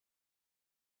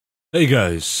Hey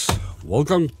guys,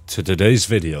 welcome to today's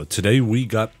video. Today we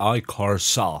got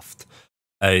iCarsoft,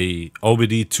 a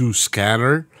OBD2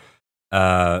 scanner.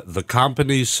 The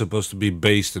company is supposed to be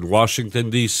based in Washington,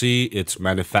 D.C. It's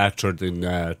manufactured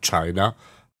in China.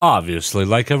 Obviously,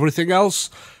 like everything else,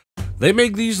 they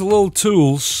make these little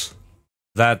tools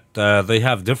that they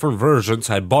have different versions.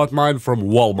 I bought mine from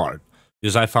Walmart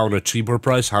because I found a cheaper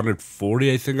price,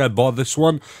 $140 I think I bought this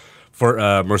one for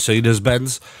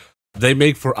Mercedes-Benz. They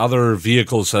make for other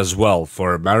vehicles as well,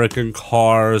 for American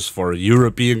cars, for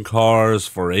European cars,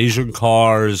 for Asian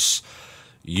cars.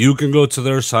 You can go to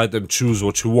their site and choose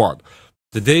what you want.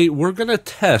 Today, we're going to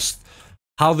test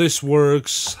how this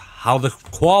works, how the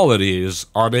quality is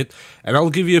on it, and I'll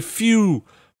give you a few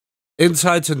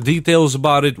insights and details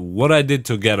about it, what I did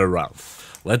to get around.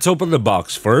 Let's open the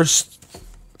box first.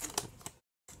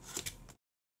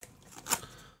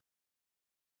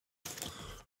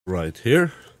 Right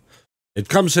here. It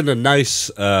comes in a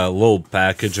nice little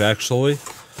package, actually.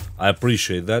 I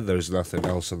appreciate that. There's nothing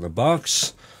else in the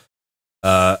box.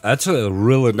 That's a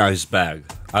really nice bag.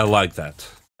 I like that.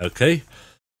 Okay.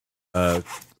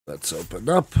 Let's open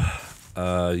up.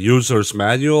 User's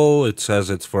manual. It says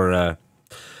it's for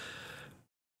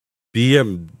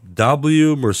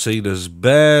BMW,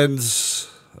 Mercedes-Benz,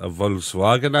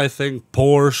 Volkswagen, I think,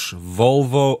 Porsche,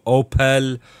 Volvo,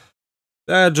 Opel.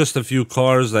 Just a few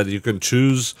cars that you can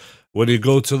choose. When you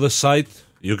go to the site,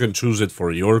 you can choose it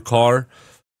for your car.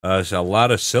 There's a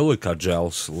lot of silica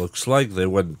gels. Looks like they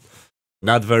went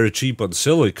not very cheap on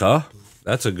silica.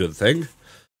 That's a good thing.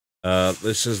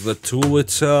 This is the tool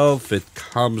itself. It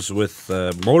comes with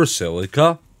more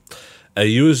silica.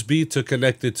 A USB to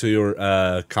connect it to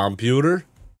your computer.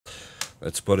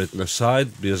 Let's put it in the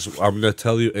side because I'm going to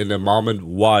tell you in a moment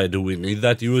why do we need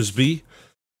that USB.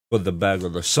 Put the bag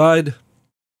on the side.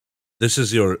 This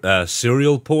is your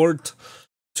serial port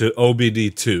to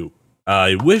OBD2.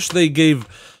 I wish they gave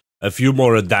a few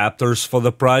more adapters for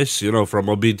the price, you know, from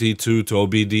OBD2 to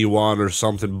OBD1 or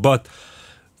something, but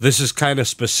this is kind of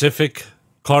specific,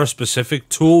 car-specific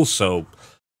tool, so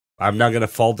I'm not going to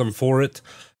fault them for it.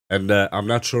 And I'm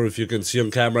not sure if you can see on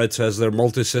camera, it says their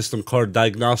multi-system car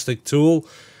diagnostic tool,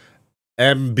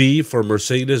 MB for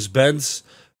Mercedes-Benz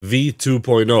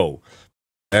V2.0.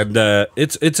 And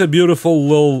it's a beautiful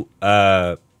little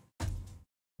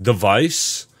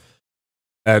device.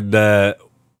 And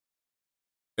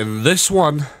in this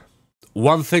one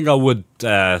thing I would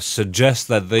suggest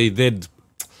that they did,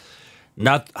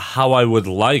 not how I would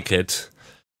like it,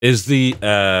 is the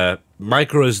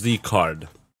micro SD card.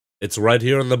 It's right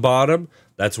here on the bottom.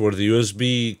 That's where the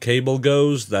USB cable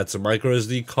goes. That's a micro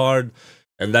SD card.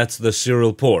 And that's the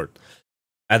serial port.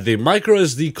 At the micro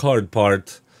SD card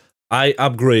part, I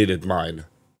upgraded mine.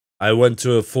 I went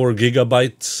to a 4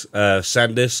 gigabytes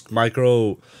SanDisk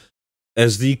micro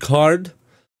SD card,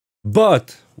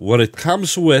 but what it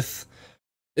comes with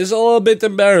is a little bit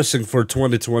embarrassing for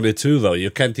 2022 though. You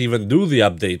can't even do the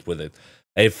update with it.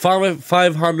 A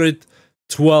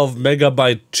 512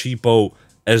 megabyte cheapo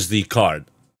SD card.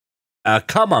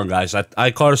 Come on guys, at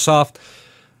iCarsoft,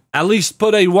 at least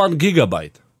put a 1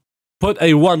 gigabyte. Put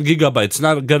a 1 gigabyte, it's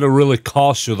not gonna really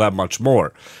cost you that much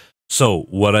more. So,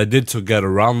 what I did to get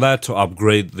around that, to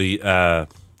upgrade the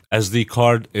SD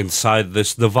card inside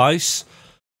this device,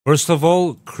 first of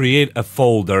all, create a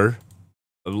folder,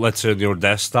 let's say on your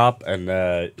desktop, and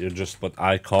you just put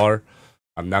iCar.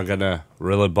 I'm not gonna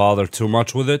really bother too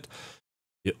much with it.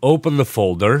 You open the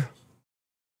folder,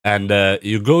 and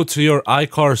you go to your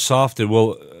iCarsoft,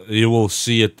 you will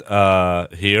see it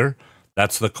here.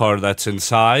 That's the card that's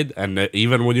inside, and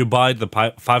even when you buy the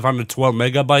 512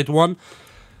 megabyte one,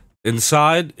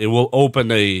 inside, it will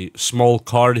open a small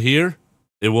card here.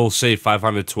 It will say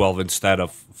 512 instead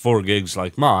of 4 gigs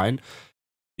like mine.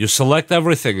 You select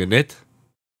everything in it,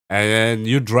 and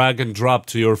you drag and drop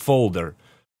to your folder.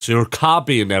 So you're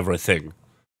copying everything.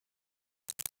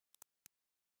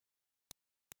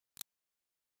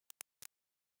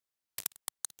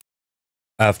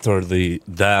 After the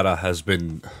data has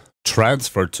been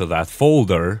transferred to that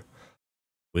folder,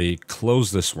 we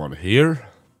close this one here.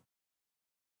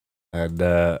 And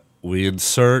we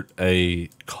insert a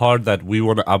card that we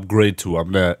want to upgrade to.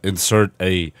 I'm going to insert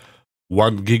a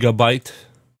 1 gigabyte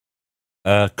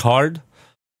card.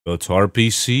 Go to our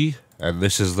PC, and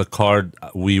this is the card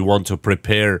we want to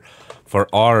prepare for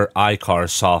our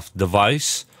iCarsoft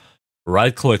device.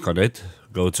 Right-click on it,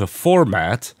 go to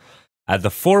Format. At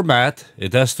the format,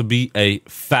 it has to be a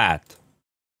FAT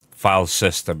file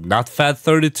system. Not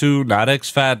FAT32, not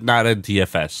exFAT, not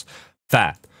NTFS.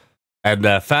 FAT. And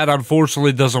FAT,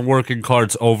 unfortunately, doesn't work in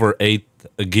cards over 8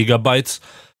 gigabytes.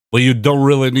 but you don't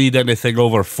really need anything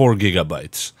over 4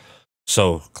 gigabytes.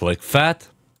 So click fat.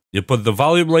 You put the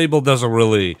volume label, doesn't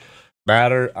really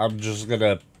matter. I'm just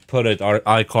gonna put it our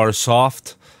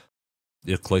iCarsoft.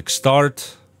 You click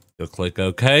start. You click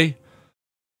OK.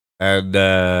 And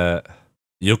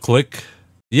you click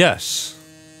yes.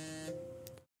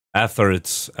 After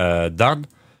it's done,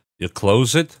 you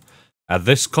close it. At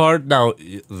this card, now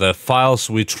the files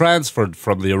we transferred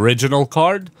from the original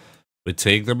card, we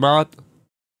take them out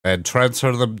and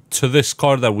transfer them to this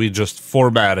card that we just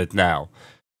formatted now.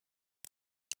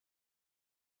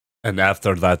 And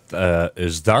after that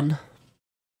is done,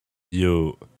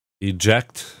 you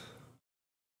eject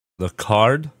the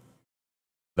card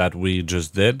that we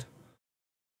just did.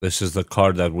 This is the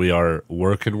card that we are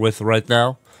working with right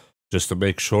now. Just to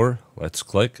make sure, let's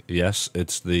click. Yes,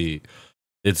 it's the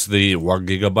 1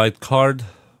 gigabyte card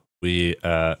we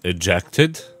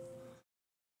ejected.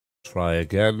 Try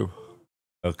again.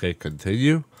 Okay,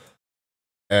 continue.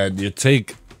 And you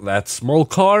take that small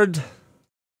card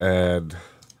and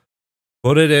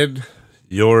put it in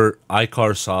your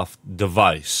iCarsoft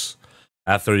device.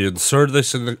 After you insert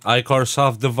this in the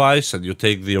iCarsoft device and you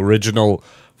take the original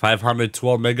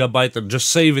 512 megabyte and just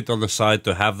save it on the side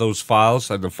to have those files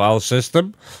and the file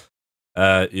system,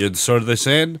 you insert this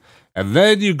in, and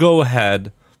then you go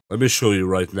ahead. Let me show you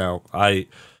right now. I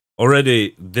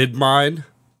already did mine,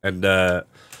 and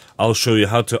I'll show you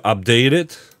how to update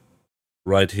it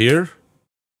right here.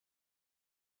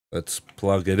 Let's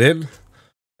plug it in,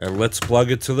 and let's plug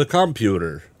it to the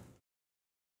computer.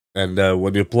 And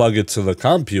when you plug it to the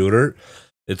computer,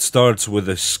 it starts with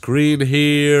a screen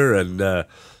here, and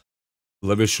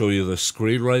let me show you the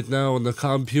screen right now on the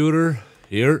computer.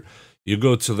 Here, you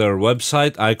go to their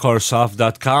website,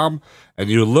 iCarsoft.com, and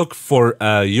you look for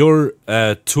your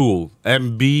tool.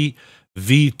 MBV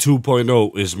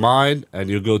 2.0 is mine,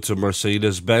 and you go to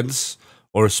Mercedes-Benz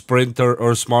or Sprinter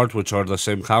or Smart, which are the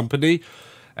same company,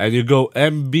 and you go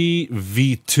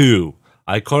MBV2,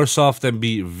 iCarsoft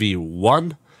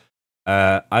MBV1,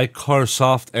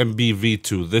 iCarsoft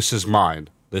MBV2. This is mine.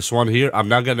 This one here, I'm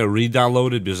not going to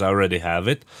re-download it because I already have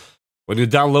it. When you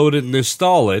download it and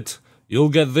install it, you'll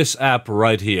get this app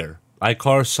right here.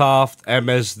 iCarsoft,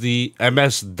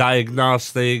 MS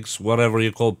Diagnostics, whatever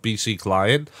you call PC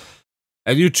client.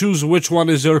 And you choose which one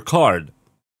is your card.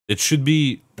 It should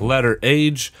be letter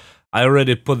H. I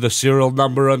already put the serial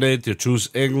number on it. You choose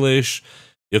English.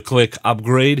 You click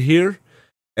upgrade here.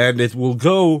 And it will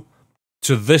go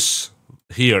to this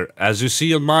here. As you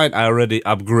see on mine, I already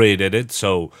upgraded it.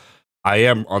 So I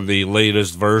am on the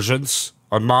latest versions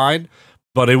on mine.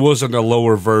 But it wasn't a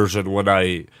lower version when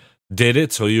I did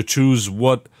it. So you choose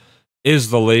what is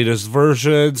the latest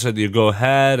versions. And you go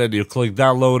ahead and you click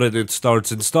download and it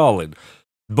starts installing.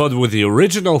 But with the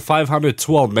original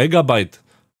 512 megabyte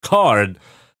card,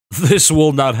 this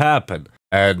will not happen.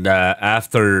 And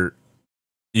after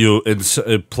you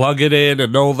plug it in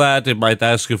and all that, it might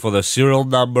ask you for the serial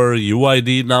number,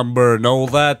 UID number, and all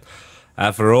that.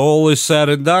 After all is said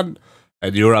and done,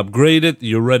 and you're upgraded,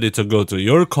 you're ready to go to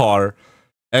your car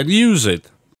and use it.